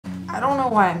I don't know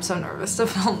why I'm so nervous to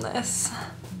film this.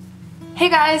 Hey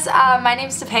guys, my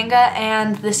name's Topanga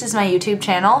and this is my YouTube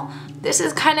channel. This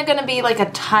is kind of going to be like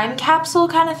a time capsule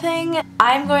kind of thing.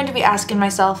 I'm going to be asking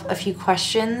myself a few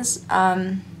questions.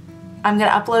 I'm going to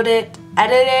upload it,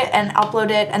 edit it, and upload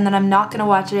it, and then I'm not going to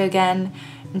watch it again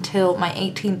until my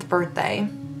 18th birthday,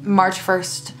 March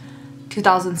 1st,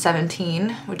 2017,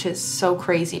 which is so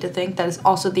crazy to think. That is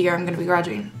also the year I'm going to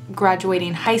be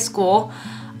graduating high school.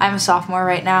 I'm a sophomore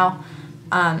right now,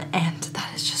 and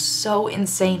that is just so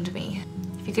insane to me.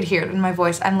 If you could hear it in my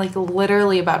voice, I'm like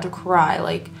literally about to cry.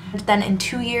 Like, then in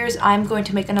 2 years, I'm going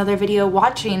to make another video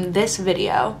watching this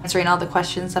video, answering all the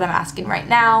questions that I'm asking right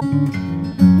now.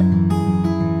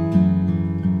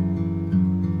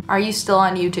 Are you still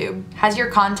on YouTube? Has your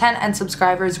content and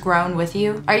subscribers grown with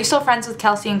you? Are you still friends with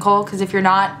Kelsey and Cole? Because if you're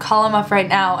not, call them up right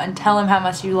now and tell them how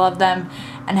much you love them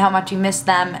and how much you miss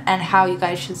them and how you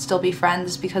guys should still be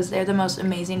friends because they're the most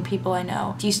amazing people I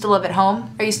know. Do you still live at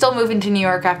home? Are you still moving to New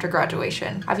York after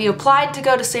graduation? Have you applied to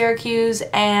go to Syracuse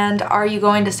and are you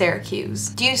going to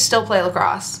Syracuse? Do you still play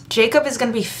lacrosse? Jacob is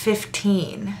gonna be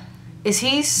 15. Is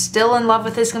he still in love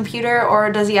with his computer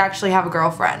or does he actually have a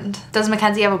girlfriend? Does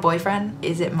Mackenzie have a boyfriend?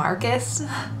 Is it Marcus?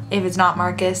 If it's not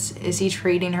Marcus, is he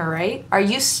treating her right? Are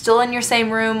you still in your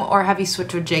same room or have you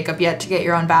switched with Jacob yet to get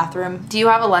your own bathroom? Do you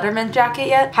have a Letterman jacket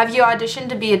yet? Have you auditioned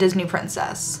to be a Disney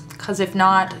princess? Because if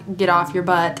not, get off your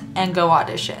butt and go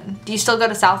audition. Do you still go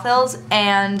to South Hills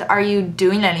and are you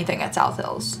doing anything at South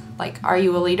Hills? Like, are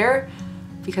you a leader?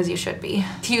 Because you should be.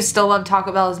 Do you still love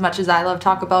Taco Bell as much as I love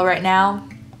Taco Bell right now?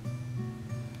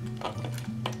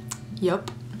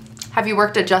 Yup. Have you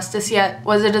worked at Justice yet?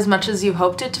 Was it as much as you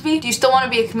hoped it to be? Do you still want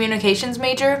to be a communications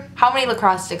major? How many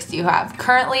lacrosse sticks do you have?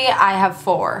 Currently, I have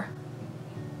 4.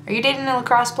 Are you dating a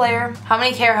lacrosse player? How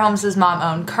many care homes does mom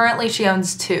own? Currently, she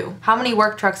owns 2. How many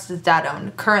work trucks does dad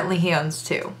own? Currently, he owns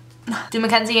 2. Do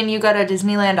Mackenzie and you go to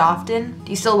Disneyland often? Do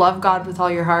you still love God with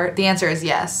all your heart? The answer is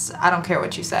yes. I don't care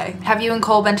what you say. Have you and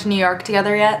Cole been to New York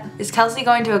together yet? Is Kelsey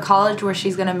going to a college where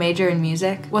she's gonna major in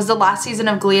music? Was the last season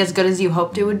of Glee as good as you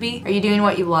hoped it would be? Are you doing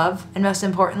what you love? And most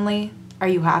importantly, are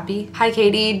you happy? Hi,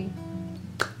 Katie.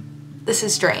 This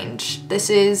is strange. This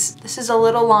is a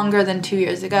little longer than 2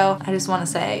 years ago. I just want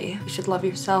to say you should love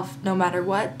yourself no matter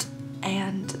what,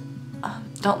 and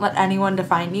don't let anyone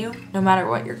define you. No matter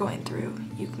what you're going through,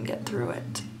 you can get through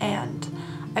it. And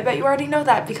I bet you already know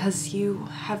that because you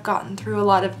have gotten through a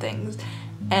lot of things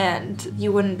and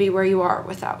you wouldn't be where you are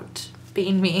without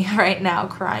being me right now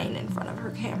crying in front of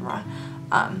her camera.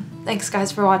 Thanks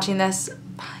guys for watching this.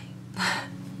 Bye.